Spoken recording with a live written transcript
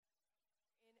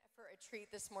a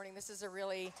treat this morning. This is a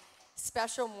really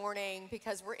special morning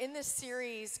because we're in this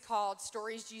series called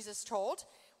Stories Jesus Told.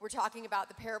 We're talking about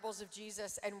the parables of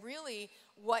Jesus and really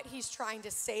what he's trying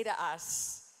to say to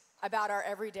us about our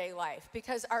everyday life.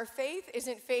 Because our faith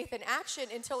isn't faith in action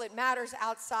until it matters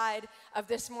outside of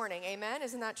this morning. Amen?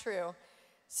 Isn't that true?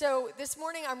 So this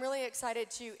morning, I'm really excited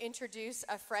to introduce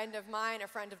a friend of mine, a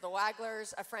friend of the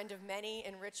Wagglers, a friend of many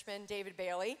in Richmond, David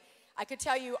Bailey. I could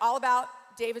tell you all about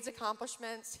David's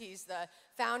accomplishments. He's the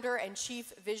founder and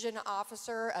chief vision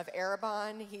officer of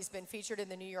Arrabon. He's been featured in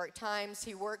the New York Times.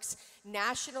 He works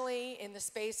nationally in the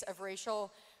space of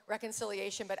racial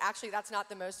reconciliation, but actually that's not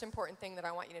the most important thing that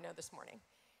I want you to know this morning.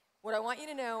 What I want you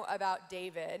to know about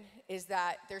David is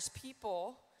that there's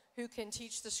people who can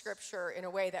teach the scripture in a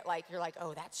way that you're like,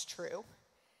 oh, that's true.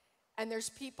 And there's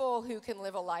people who can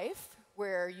live a life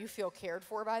where you feel cared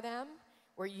for by them,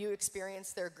 where you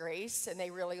experience their grace and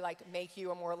they really make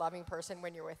you a more loving person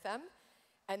when you're with them.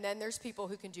 And then there's people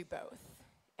who can do both.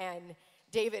 And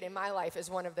David in my life is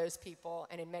one of those people,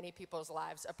 and in many people's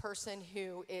lives, a person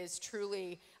who is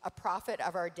truly a prophet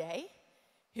of our day,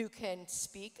 who can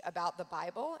speak about the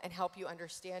Bible and help you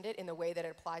understand it in the way that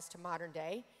it applies to modern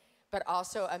day, but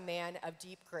also a man of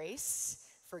deep grace,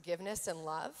 forgiveness, and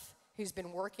love, who's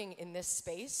been working in this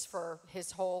space for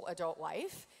his whole adult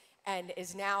life, and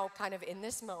is now kind of in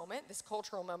this moment, this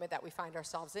cultural moment that we find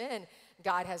ourselves in.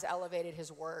 God has elevated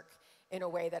his work in a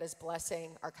way that is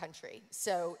blessing our country.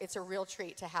 So it's a real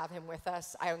treat to have him with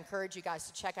us. I encourage you guys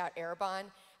to check out Arrabon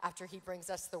after he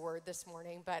brings us the word this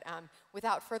morning. But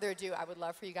without further ado, I would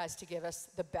love for you guys to give us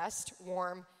the best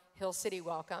warm Hill City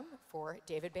welcome for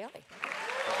David Bailey.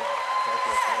 Thank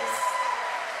you.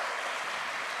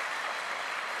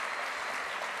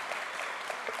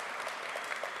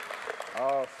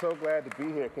 Oh, so glad to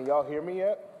be here. Can y'all hear me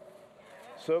yet?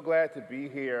 So glad to be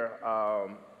here.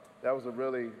 That was a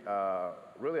really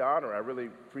honor. I really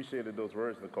appreciated those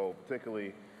words, Nicole.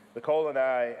 Particularly, Nicole and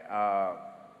I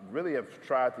really have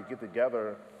tried to get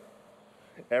together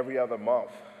every other month,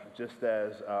 just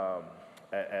as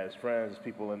friends, as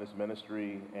people in this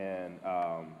ministry, and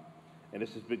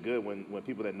this has been good when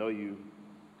people that know you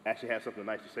actually have something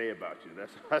nice to say about you.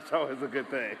 That's always a good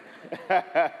thing.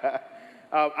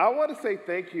 I want to say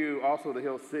thank you also to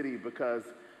Hill City, because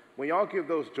when y'all give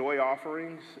those joy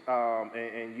offerings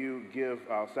and you give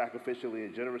sacrificially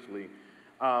and generously,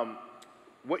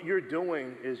 what you're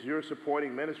doing is you're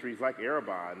supporting ministries like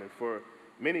Arrabon. And for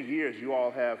many years, you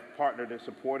all have partnered and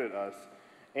supported us.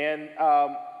 And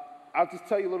I'll just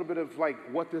tell you a little bit of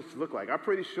what this looked like. I'm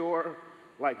pretty sure,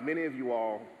 like many of you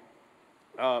all,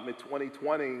 in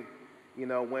 2020,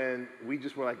 when we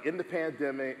just were in the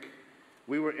pandemic,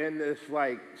 we were in this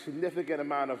significant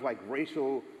amount of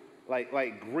racial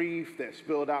grief that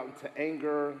spilled out into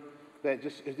anger, that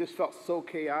it just felt so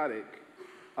chaotic.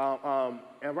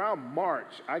 Around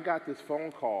March, I got this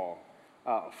phone call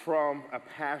from a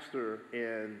pastor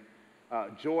in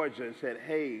Georgia and said,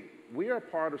 hey, we are a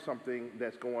part of something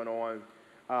that's going on.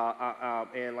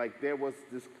 And there was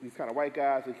these kind of white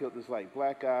guys that killed this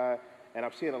black guy. And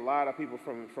I'm seeing a lot of people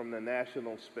from the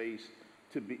national space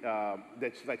to be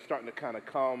that's starting to kind of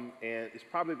come, and it's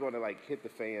probably going to hit the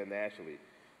fan nationally.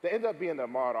 They ended up being the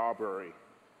Ahmaud Arbery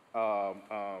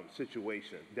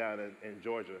situation down in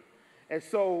Georgia. And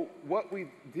so what we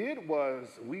did was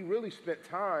we really spent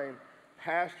time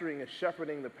pastoring and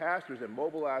shepherding the pastors and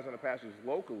mobilizing the pastors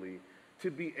locally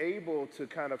to be able to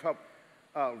kind of help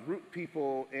root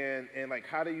people and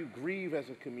how do you grieve as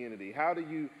a community? How do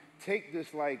you take this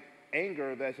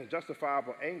anger that's a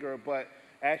justifiable anger, but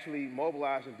actually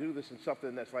mobilize and do this in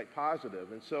something that's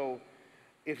positive? And so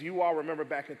if you all remember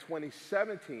back in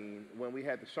 2017 when we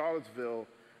had the Charlottesville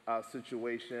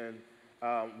situation,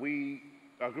 a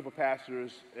group of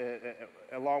pastors,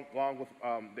 along with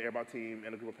the Arrabon team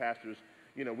and a group of pastors,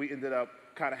 we ended up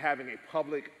kind of having a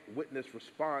public witness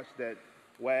response that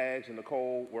Wags and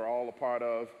Nicole were all a part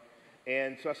of.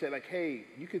 And so I said, hey,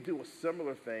 you could do a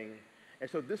similar thing. And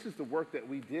so this is the work that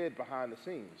we did behind the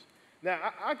scenes.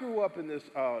 Now, I grew up in this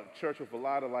church with a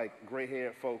lot of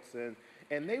gray-haired folks, and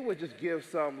they would just give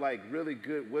some really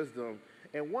good wisdom.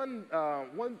 And one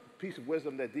piece of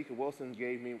wisdom that Deacon Wilson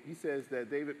gave me, he says that,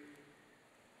 David,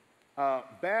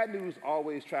 bad news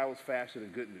always travels faster than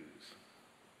good news.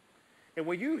 And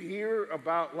when you hear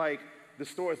about the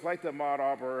stories like the Ahmaud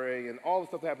Arbery and all the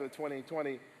stuff that happened in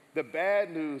 2020, the bad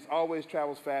news always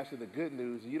travels faster than good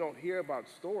news. And you don't hear about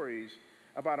stories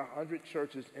about 100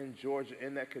 churches in Georgia,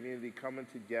 in that community, coming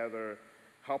together,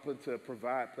 helping to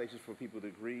provide places for people to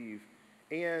grieve.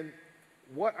 And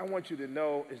what I want you to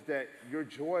know is that your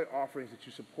joy offerings that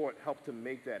you support help to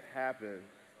make that happen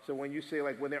So when you say,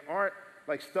 like, when there aren't,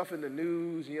 like, stuff in the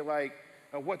news, and you're like,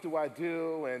 what do I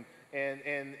do?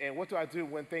 And what do I do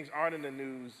when things aren't in the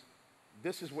news?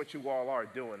 This is what you all are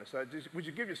doing. So just, would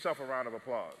you give yourself a round of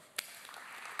applause?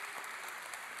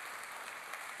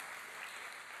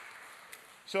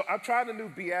 So I've tried a new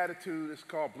beatitude. It's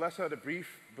called Blessed are the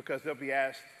brief, because they'll be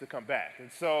asked to come back.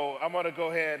 And so I'm going to go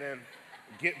ahead and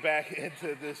get back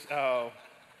into this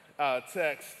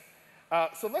text.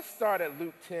 So let's start at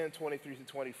Luke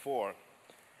 10:23-24.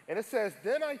 And it says,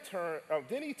 then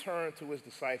he turned to his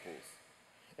disciples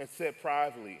and said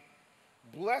privately,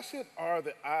 blessed are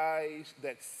the eyes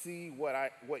that see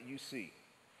what you see.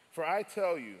 For I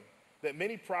tell you that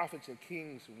many prophets and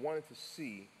kings wanted to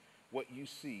see what you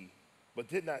see, but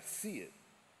did not see it,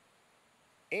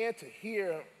 and to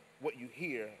hear what you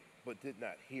hear, but did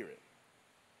not hear it.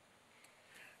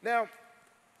 Now,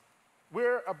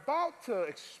 we're about to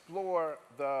explore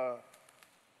the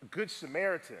Good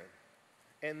Samaritan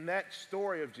and that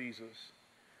story of Jesus.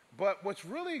 But what's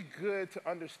really good to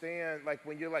understand, like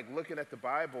when you're like looking at the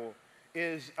Bible,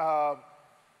 is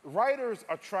writers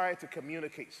are trying to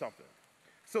communicate something.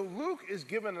 So Luke is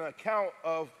giving an account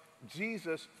of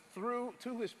Jesus to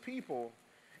his people,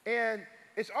 and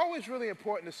it's always really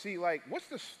important to see, like, what's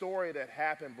the story that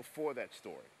happened before that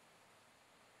story.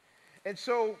 And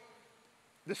so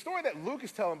the story that Luke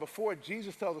is telling before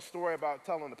Jesus tells a story about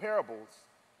telling the parables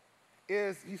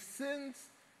is he sends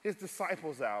his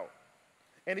disciples out,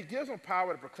 and he gives them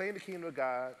power to proclaim the kingdom of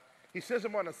God. He sends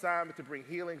them on assignment to bring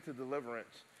healing to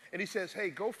deliverance. And he says, hey,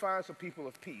 go find some people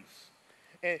of peace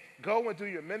and go and do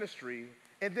your ministry.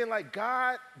 And then, like,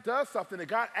 God does something, and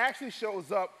God actually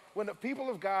shows up when the people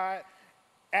of God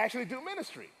actually do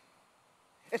ministry.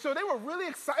 And so they were really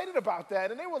excited about that,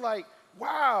 and they were like,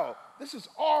 wow, this is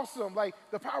awesome. Like,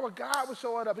 the power of God was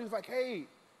showing up. He was like, hey,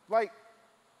 like,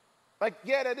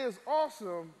 yeah, that is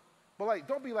awesome, but, like,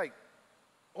 don't be, like,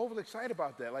 overly excited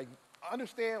about that. Like,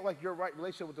 understand, like, your right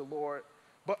relationship with the Lord,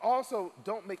 but also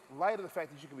don't make light of the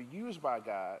fact that you can be used by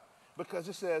God, because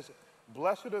it says,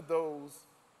 blessed are those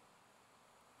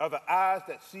are the eyes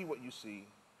that see what you see.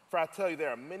 For I tell you, there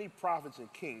are many prophets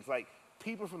and kings, like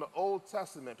people from the Old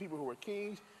Testament, people who were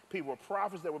kings, people who were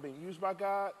prophets that were being used by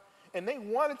God, and they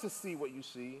wanted to see what you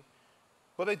see,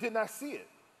 but they did not see it.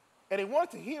 And they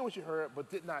wanted to hear what you heard,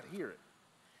 but did not hear it.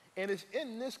 And it's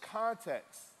in this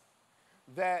context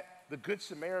that the Good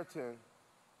Samaritan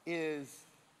is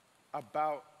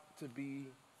about to be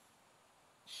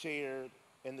shared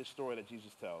in this story that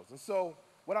Jesus tells. And so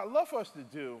what I'd love for us to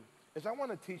do is I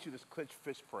want to teach you this clenched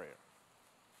fist prayer.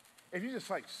 If you just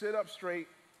like sit up straight,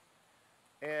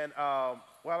 and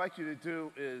what I'd like you to do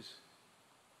is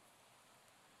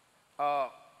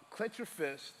clench your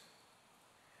fist,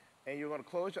 and you're going to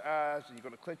close your eyes, and you're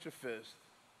going to clench your fist.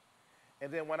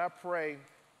 And then when I pray,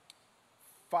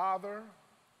 Father,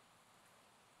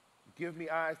 give me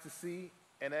eyes to see,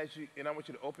 and I want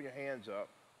you to open your hands up.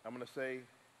 I'm going to say,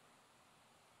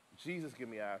 Jesus, give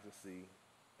me eyes to see,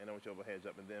 and I want you to open your hands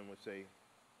up, and then we'll say,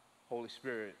 Holy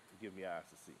Spirit, give me eyes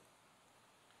to see.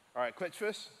 All right, clench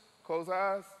fists, close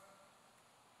eyes.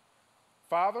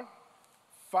 Father,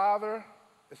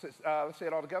 let's say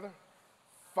it all together.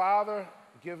 Father,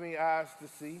 give me eyes to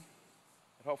see,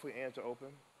 and hopefully hands are open.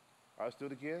 All right, let's do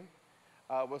it again.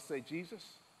 We'll say Jesus,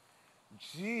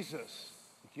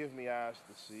 give me eyes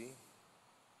to see.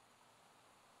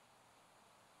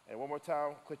 And one more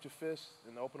time, clench your fists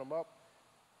and open them up.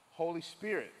 Holy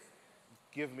Spirit,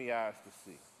 give me eyes to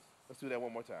see. Let's do that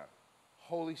one more time.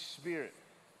 Holy Spirit,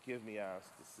 give me eyes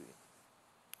to see.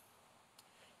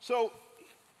 So,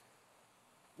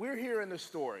 we're here in this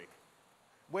story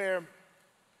where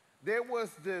there was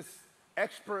this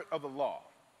expert of the law.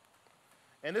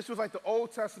 And this was like the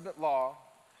Old Testament law.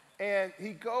 And he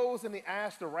goes and he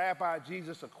asks the rabbi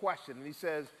Jesus a question. And he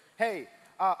says, hey,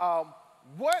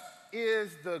 what is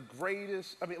the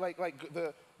greatest,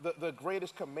 the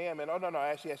greatest commandment? Oh, no,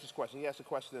 actually he asked this question. He asked a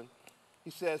question. He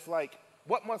says, like,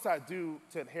 what must I do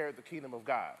to inherit the kingdom of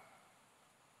God?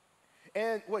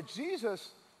 And what Jesus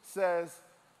says,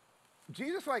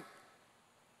 Jesus, like,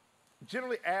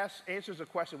 generally answers a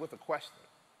question with a question.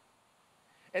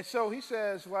 And so he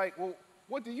says, like, well,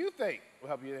 what do you think will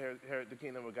help you inherit the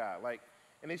kingdom of God? Like,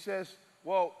 and he says,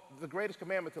 well, the greatest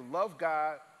commandment, to love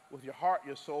God with your heart,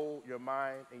 your soul, your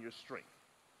mind, and your strength.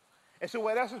 And so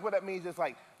in essence, what that means is,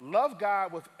 like, love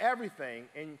God with everything,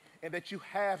 and that you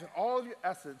have in all of your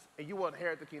essence, and you will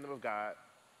inherit the kingdom of God.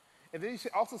 And then he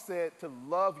also said to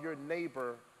love your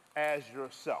neighbor as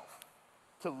yourself.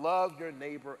 To love your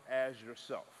neighbor as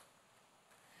yourself.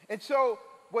 And so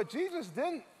what Jesus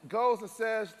then goes and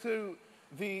says to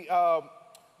the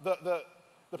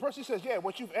The person says, yeah,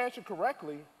 what you've answered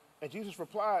correctly. And Jesus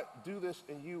replied, do this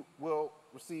and you will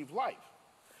receive life.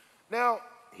 Now,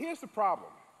 here's the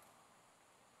problem.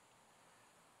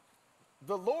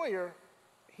 The lawyer,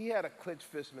 he had a clenched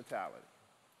fist mentality.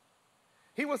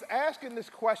 He was asking this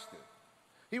question.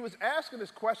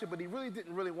 But he really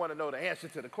didn't want to know the answer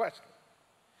to the question.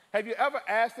 Have you ever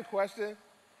asked a question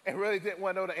and really didn't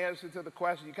want to know the answer to the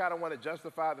question? You kind of want to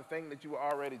justify the thing that you were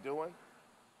already doing?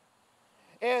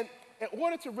 And in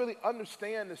order to really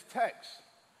understand this text,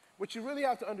 what you really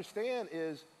have to understand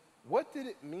is, what did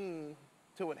it mean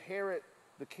to inherit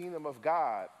the kingdom of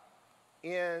God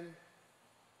in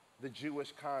the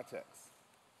Jewish context?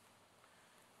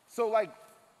 So like,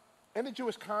 in the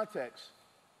Jewish context,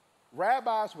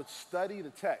 rabbis would study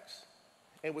the text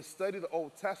and would study the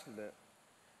Old Testament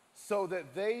so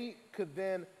that they could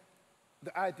then,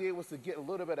 the idea was to get a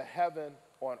little bit of heaven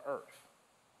on earth.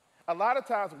 A lot of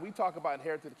times when we talk about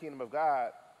inheriting the kingdom of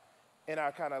God in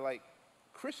our kind of like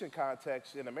Christian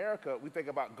context in America, we think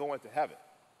about going to heaven.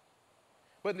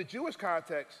 But in the Jewish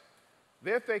context,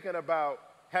 they're thinking about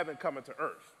heaven coming to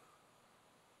earth.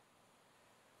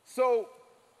 So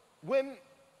when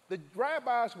the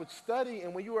rabbis would study,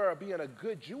 and when you were being a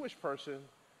good Jewish person,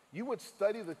 you would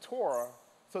study the Torah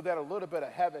so that a little bit of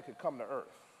heaven could come to earth.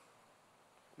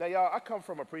 Now, y'all, I come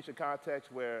from a preaching context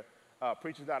where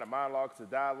preaching's not a monologue, it's a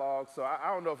dialogue. So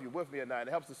I don't know if you're with me or not. It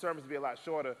helps the sermons to be a lot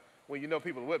shorter when you know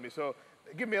people are with me. So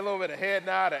give me a little bit of head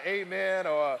nod, or amen,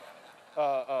 or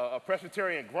a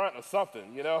Presbyterian grunt or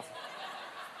something, you know?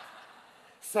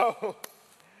 So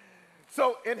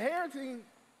inheriting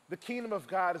the kingdom of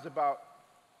God is about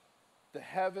the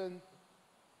heaven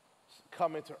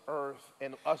coming to earth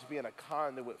and us being a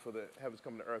conduit for the heavens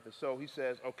coming to earth. And so he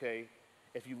says, okay,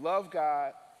 if you love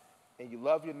God and you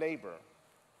love your neighbor,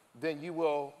 then you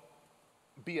will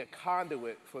be a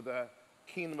conduit for the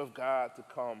kingdom of God to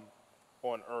come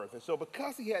on earth. And so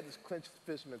because he had this clenched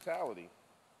fist mentality,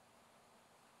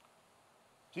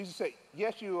 Jesus said,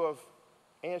 yes, you have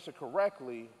answered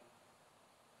correctly.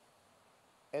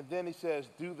 And then he says,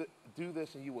 do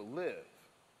this and you will live.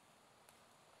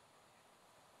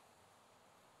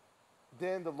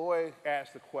 Then the lawyer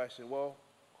asked the question, well,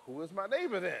 who is my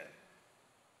neighbor then?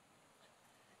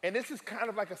 And this is kind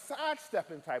of like a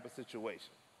sidestepping type of situation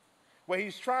where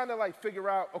he's trying to like figure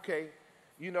out, okay,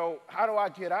 you know, how do I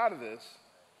get out of this?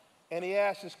 And he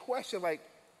asked this question like,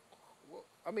 well,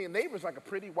 I mean, neighbor's like a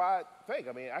pretty wide thing.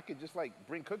 I mean, I could just like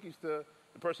bring cookies to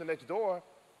the person next door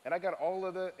and I got all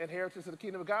of the inheritance of the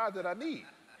kingdom of God that I need.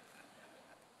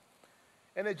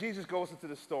 And then Jesus goes into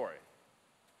the story.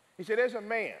 He said, there's a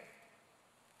man,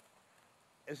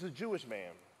 it's a Jewish man,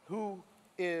 who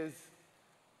is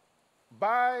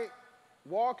by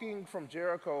walking from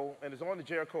Jericho and is on the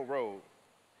Jericho road,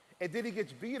 and then he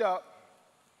gets beat up.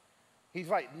 He's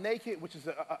like naked, which is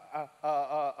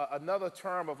another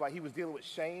term of like he was dealing with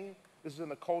shame. This is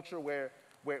in a culture where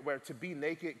to be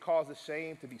naked causes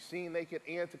shame, to be seen naked,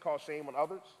 and to cause shame on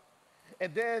others.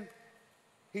 And then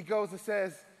he goes and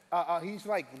says, he's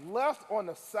like left on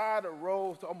the side of the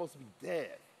road to almost be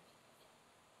dead.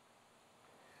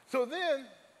 So then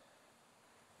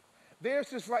there's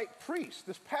this like priest,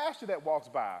 this pastor that walks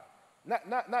by,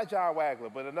 not John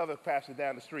Wagler, but another pastor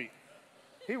down the street.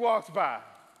 He walks by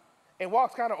and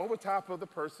walks kind of over top of the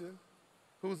person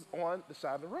who's on the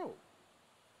side of the road.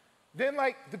 Then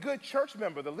like the good church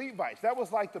member, the Levites, that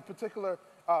was like the particular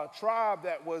tribe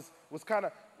that was kind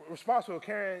of responsible,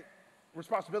 carrying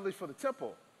responsibilities for the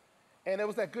temple. And it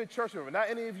was that good church member, not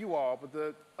any of you all, but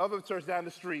the other church down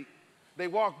the street, they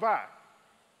walked by.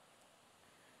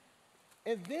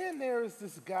 And then there's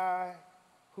this guy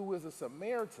who is a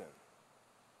Samaritan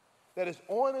that is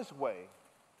on his way,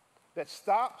 that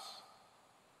stops,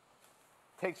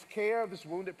 takes care of this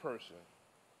wounded person,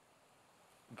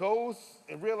 goes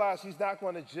and realizes he's not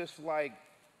going to just like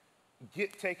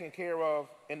get taken care of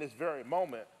in this very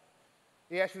moment.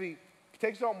 He actually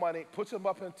takes his own money, puts him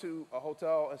up into a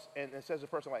hotel and says to the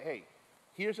person like, hey,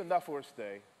 here's enough for a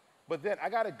stay, but then I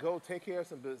got to go take care of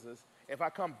some business. If I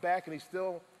come back and he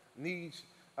still needs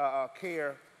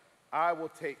care, I will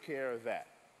take care of that.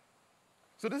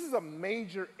 So this is a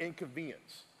major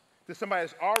inconvenience to somebody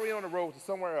that's already on the road to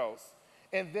somewhere else.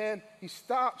 And then he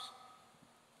stops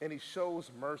and he shows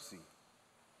mercy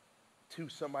to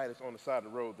somebody that's on the side of the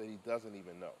road that he doesn't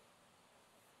even know.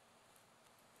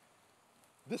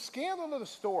 The scandal of the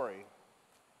story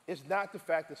is not the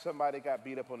fact that somebody got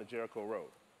beat up on the Jericho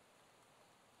road.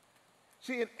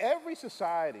 See, in every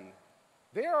society,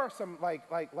 there are some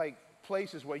like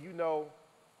places where you know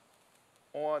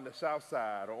on the south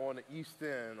side or on the east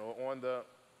end or on the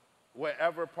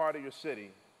wherever part of your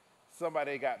city,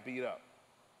 somebody got beat up.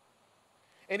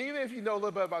 And even if you know a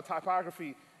little bit about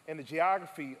topography and the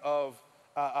geography of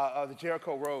the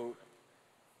Jericho Road,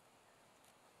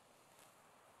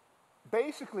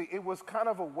 basically it was kind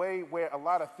of a way where a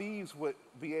lot of thieves would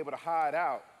be able to hide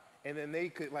out, and then they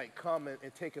could like come and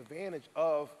take advantage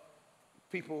of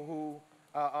people who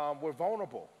were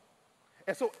vulnerable.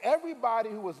 And so everybody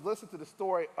who was listening to the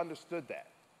story understood that.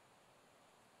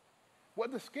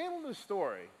 What the scandal of the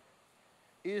story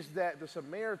is that the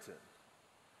Samaritan,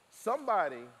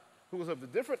 somebody who was of a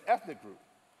different ethnic group,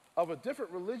 of a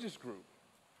different religious group,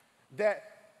 that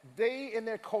they in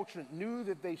their culture knew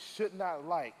that they should not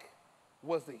like,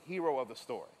 was the hero of the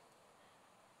story.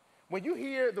 When you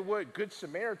hear the word Good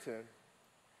Samaritan,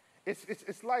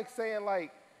 it's like saying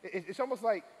it's almost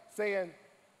like saying,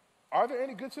 are there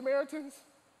any Good Samaritans?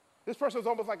 This person is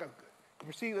almost like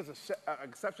perceived as an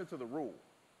exception to the rule.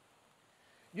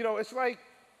 You know, it's like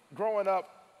growing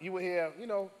up, you would hear, you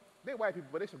know, they're white people,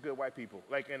 but they're some good white people,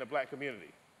 like in the black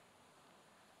community.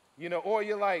 You know, or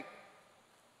you're like,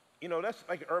 you know, that's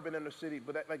like an urban inner city,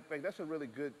 but that's a really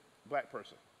good black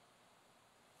person.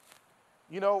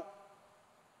 You know,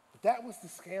 that was the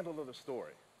scandal of the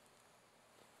story.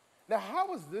 Now,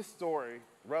 how is this story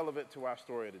relevant to our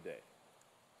story today?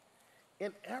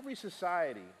 In every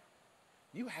society,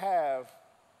 you have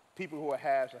people who are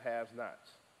haves and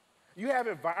have-nots. You have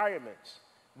environments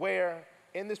where,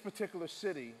 in this particular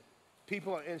city,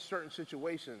 people are in certain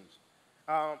situations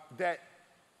that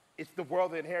it's the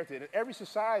world they inherited. In every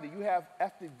society, you have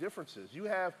ethnic differences. You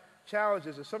have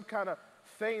challenges and some kind of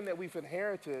thing that we've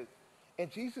inherited. And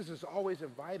Jesus is always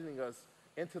inviting us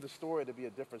into the story to be a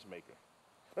difference maker.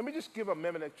 Let me just give a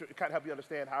minute to kind of help you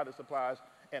understand how this applies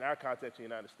in our context in the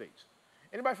United States.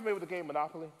 Anybody familiar with the game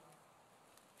Monopoly?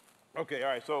 Okay, all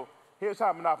right, so here's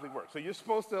how Monopoly works. So you're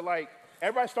supposed to, like,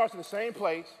 everybody starts in the same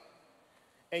place,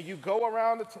 and you go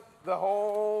around the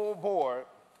whole board,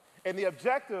 and the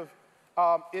objective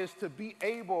is to be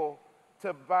able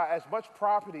to buy as much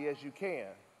property as you can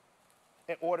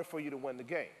in order for you to win the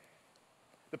game.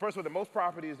 The person with the most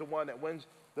property is the one that wins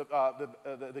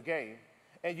the game.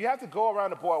 And you have to go around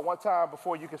the board one time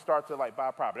before you can start to like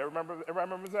buy property. Everybody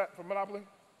remembers that from Monopoly?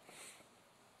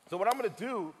 So what I'm going to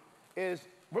do is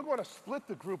we're going to split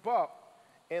the group up,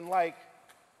 and like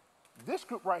this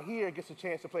group right here gets a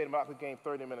chance to play the Monopoly game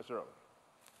 30 minutes early.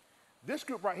 This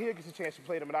group right here gets a chance to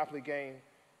play the Monopoly game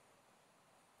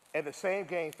and the same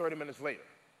game 30 minutes later.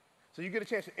 So you get a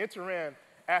chance to enter in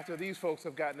after these folks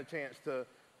have gotten a chance to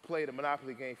play the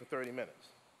Monopoly game for 30 minutes.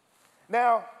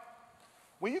 Now,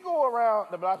 when you go around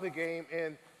the Monopoly game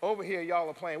and over here y'all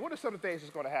are playing, what are some of the things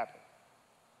that's going to happen?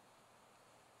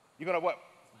 You're going to what?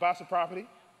 Buy some property?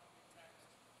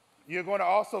 You're going to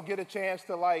also get a chance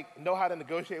to like know how to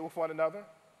negotiate with one another.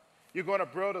 You're going to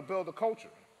build a culture.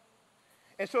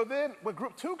 And so then when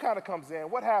group two kind of comes in,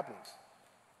 what happens?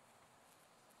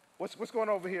 What's going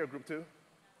on over here, group two?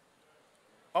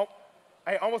 Oh,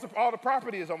 hey, almost all the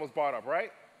property is almost bought up,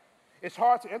 right? It's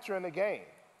hard to enter in the game.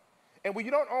 And when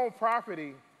you don't own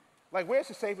property, like where's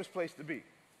the safest place to be?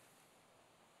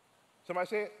 Somebody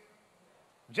say it?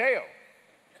 Jail.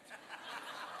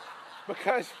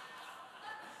 Because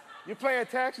you're paying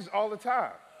taxes all the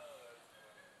time,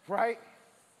 right?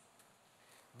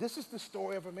 This is the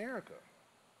story of America.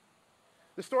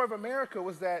 The story of America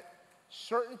was that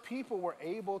certain people were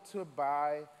able to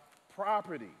buy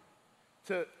property,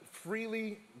 to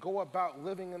freely go about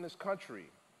living in this country.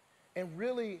 And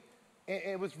really,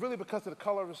 it was really because of the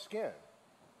color of the skin.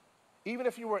 Even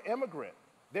if you were an immigrant,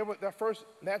 their first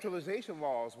naturalization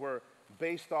laws were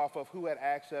based off of who had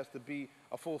access to be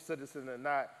a full citizen and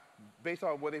not, based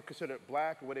on what they considered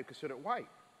black or what they considered white.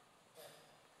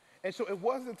 And so it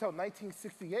wasn't until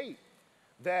 1968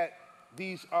 that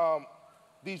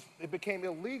it became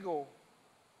illegal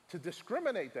to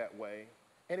discriminate that way,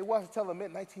 and it wasn't until the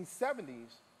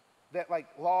mid-1970s that like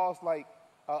laws like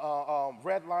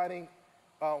redlining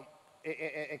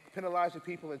and penalizing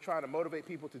people and trying to motivate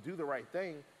people to do the right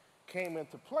thing came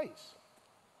into place.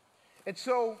 And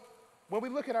so when we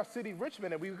look at our city,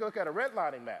 Richmond, and we look at a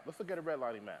redlining map, let's look at a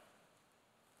redlining map.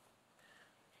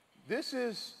 This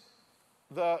is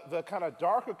the kind of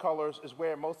darker colors is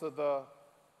where most of the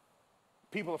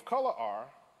people of color are,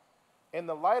 and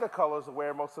the lighter colors are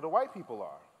where most of the white people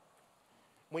are.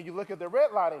 When you look at the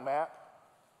redlining map,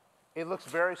 it looks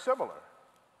very similar.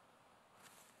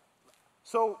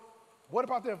 So what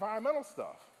about the environmental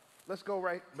stuff? Let's go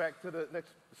right back to the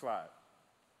next slide.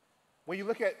 When you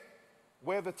look at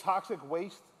where the toxic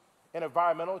waste and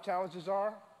environmental challenges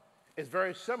are, it's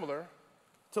very similar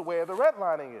to where the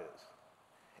redlining is.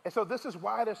 And so this is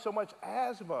why there's so much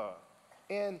asthma.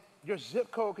 And your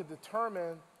zip code can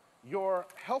determine your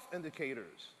health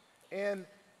indicators. And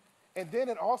then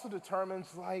it also determines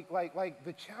like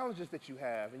the challenges that you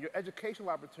have and your educational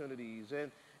opportunities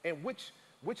and which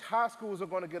high schools are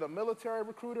going to get a military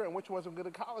recruiter and which ones are going to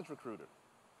get a college recruiter.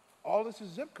 All this is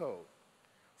zip code.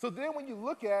 So then when you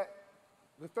look at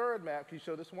the third map, can you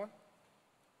show this one?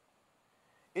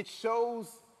 It shows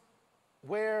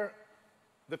where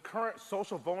the current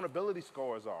social vulnerability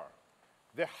scores are.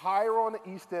 They're higher on the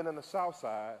east end and the south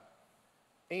side,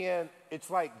 and it's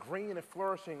like green and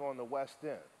flourishing on the west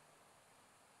end.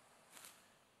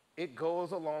 It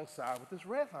goes alongside with this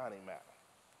redlining map.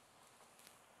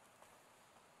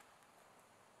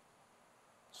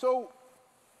 So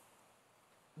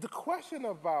the question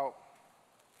about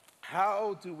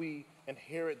how do we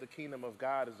inherit the kingdom of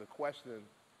God is a question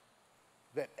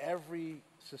that every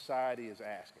society is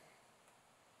asking,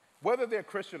 whether they're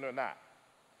Christian or not.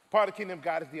 Part of the kingdom of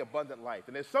God is the abundant life.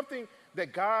 And there's something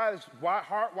that God is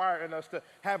hardwired in us to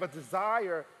have a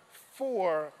desire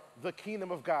for the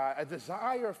kingdom of God, a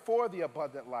desire for the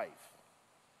abundant life.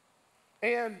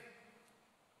 And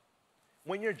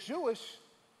when you're Jewish,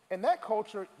 in that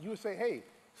culture, you would say, hey,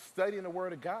 studying the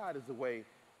word of God is the way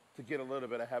to get a little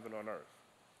bit of heaven on earth.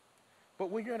 But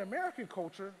when you're in American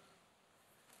culture,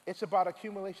 it's about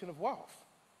accumulation of wealth.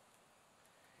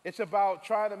 It's about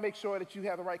trying to make sure that you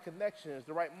have the right connections,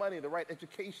 the right money, the right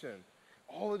education,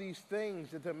 all of these things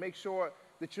to make sure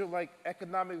that you're like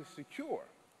economically secure.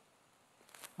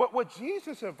 But what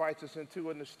Jesus invites us into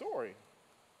in the story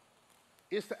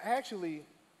is to actually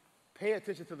pay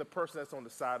attention to the person that's on the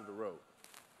side of the road.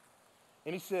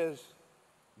 And he says,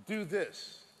 do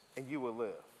this and you will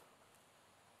live.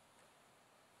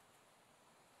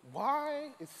 Why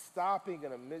is stopping in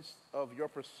the midst of your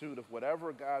pursuit of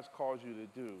whatever God's called you to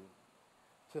do,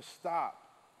 to stop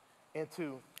and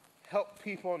to help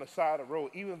people on the side of the road,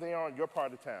 even if they are in your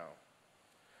part of town,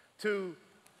 to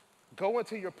go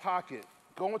into your pocket,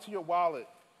 go into your wallet,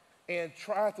 and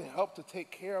try to help to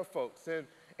take care of folks? And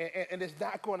it's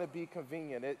not going to be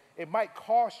convenient. It might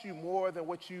cost you more than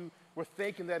what you were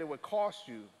thinking that it would cost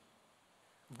you.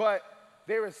 But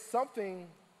there is something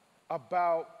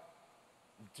about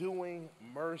doing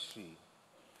mercy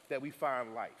that we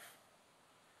find life.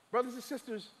 Brothers and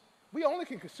sisters, we only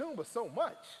can consume but so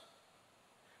much.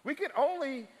 We can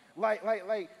only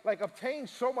obtain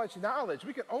so much knowledge.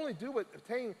 We can only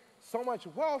obtain so much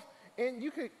wealth, and you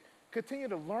can continue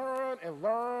to learn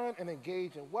and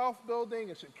engage in wealth building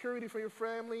and security for your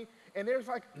family, and there's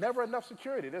like never enough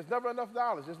security. There's never enough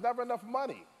knowledge. There's never enough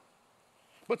money.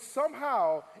 But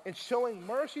somehow, in showing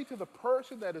mercy to the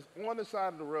person that is on the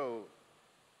side of the road,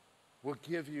 will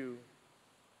give you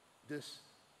this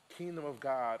kingdom of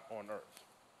God on earth.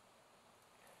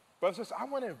 Brothers and sisters, I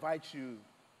want to invite you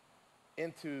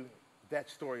into that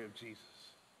story of Jesus.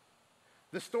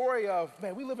 The story of,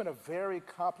 man, we live in a very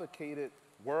complicated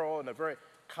world and a very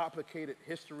complicated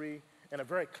history and a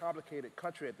very complicated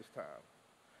country at this time.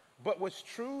 But what's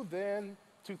true then,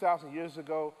 2,000 years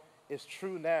ago, is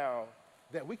true now,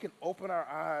 that we can open our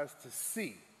eyes to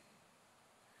see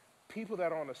people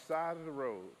that are on the side of the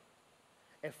road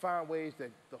and find ways that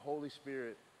the Holy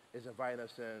Spirit is inviting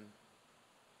us in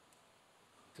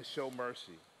to show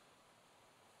mercy,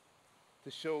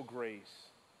 to show grace,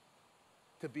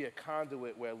 to be a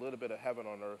conduit where a little bit of heaven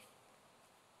on earth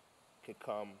can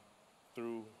come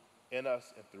through in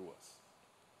us and through us.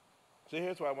 So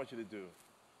here's what I want you to do.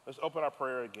 Let's open our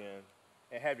prayer again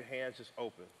and have your hands just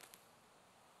open.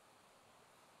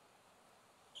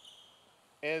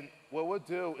 And what we'll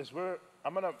do is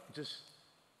I'm going to just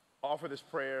offer this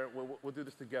prayer. We'll do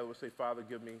this together. We'll say, Father,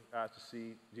 give me eyes to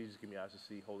see. Jesus, give me eyes to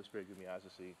see. Holy Spirit, give me eyes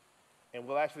to see. And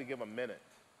we'll actually give a minute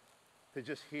to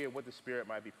just hear what the Spirit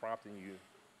might be prompting you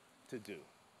to do.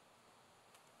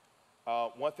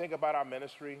 One thing about our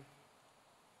ministry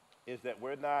is that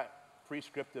we're not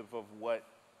prescriptive of what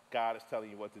God is telling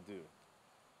you what to do.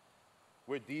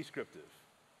 We're descriptive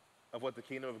of what the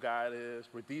kingdom of God is.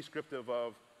 We're descriptive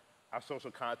of our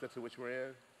social context in which we're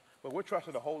in. But we're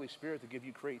trusting the Holy Spirit to give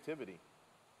you creativity,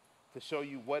 to show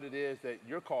you what it is that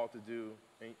you're called to do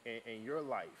in your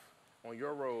life, on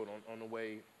your road, on the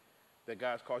way that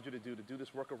God's called you to do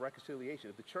this work of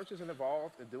reconciliation. If the church isn't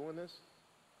involved in doing this,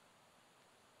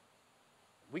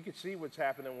 we can see what's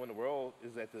happening when the world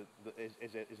is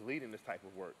leading this type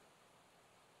of work.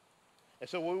 And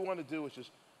so what we want to do is just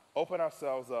open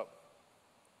ourselves up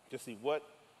to see what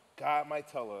God might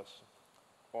tell us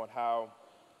on how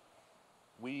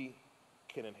we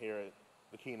can inherit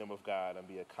the kingdom of God and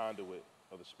be a conduit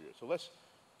of the Spirit. So let's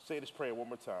say this prayer one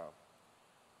more time.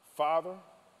 Father,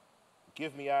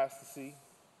 give me eyes to see.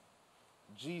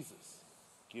 Jesus,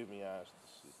 give me eyes to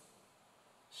see.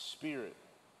 Spirit,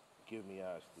 give me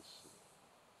eyes to see.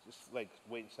 Just like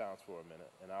wait in silence for a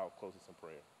minute, and I'll close this in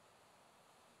prayer.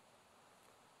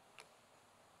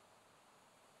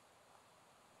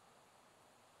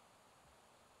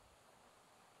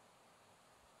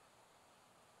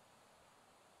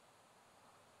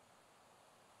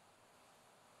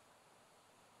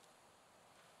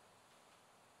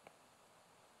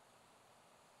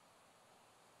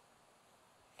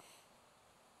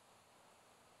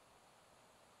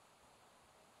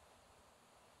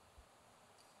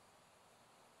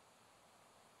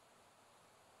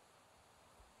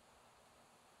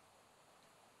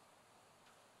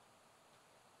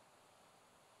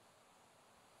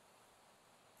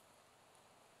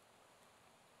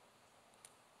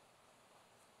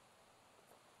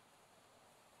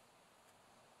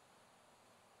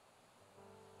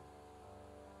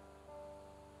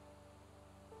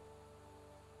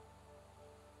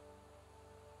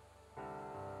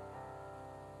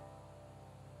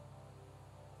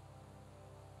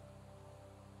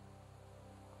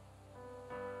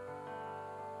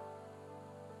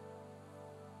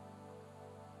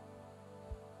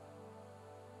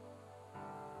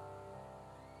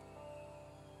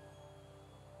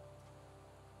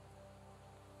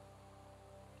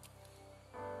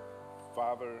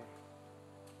 Father,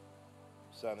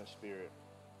 Son, and Spirit,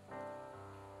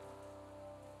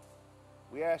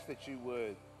 we ask that you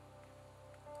would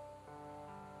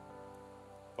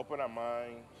open our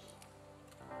minds,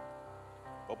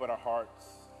 open our hearts,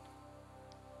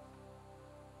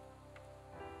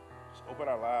 just open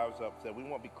our lives up so that we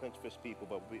won't be clenched-fist people,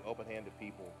 but we'll be open-handed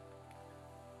people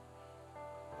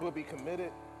who will be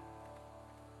committed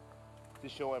to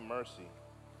showing mercy,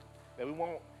 that we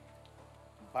won't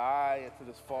buy into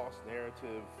this false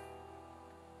narrative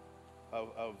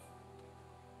of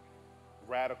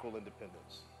radical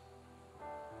independence.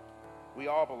 We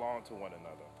all belong to one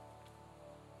another.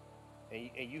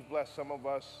 And you've blessed some of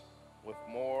us with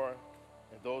more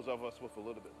and those of us with a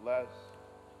little bit less.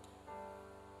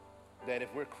 That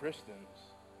if we're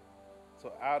Christians,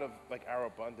 so out of like our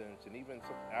abundance and even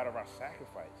out of our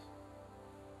sacrifice,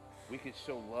 we can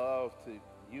show love to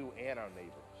you and our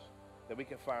neighbors, that we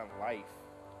can find life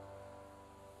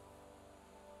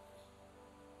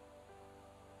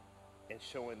and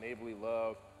showing neighborly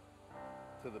love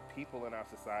to the people in our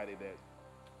society that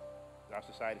our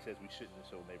society says we shouldn't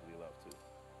show neighborly love to.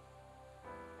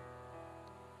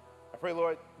 I pray,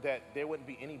 Lord, that there wouldn't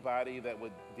be anybody that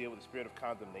would deal with the spirit of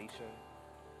condemnation,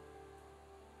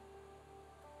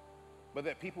 but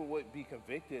that people would be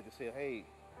convicted to say, hey,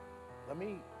 let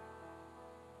me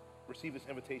receive this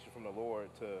invitation from the Lord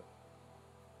to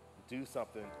do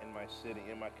something in my city,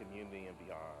 in my community, and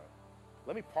beyond.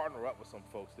 Let me partner up with some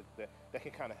folks that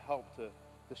can kind of help to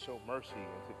show mercy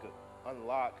and to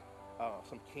unlock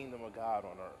some kingdom of God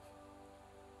on earth.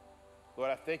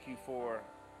 Lord, I thank you for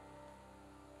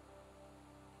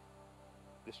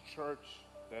this church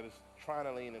that is trying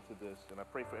to lean into this, and I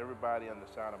pray for everybody on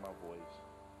the sound of my voice,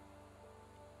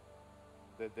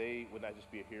 that they would not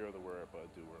just be a hearer of the word, but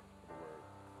a doer of the word.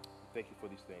 Thank you for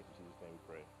these things. In Jesus' name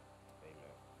we pray.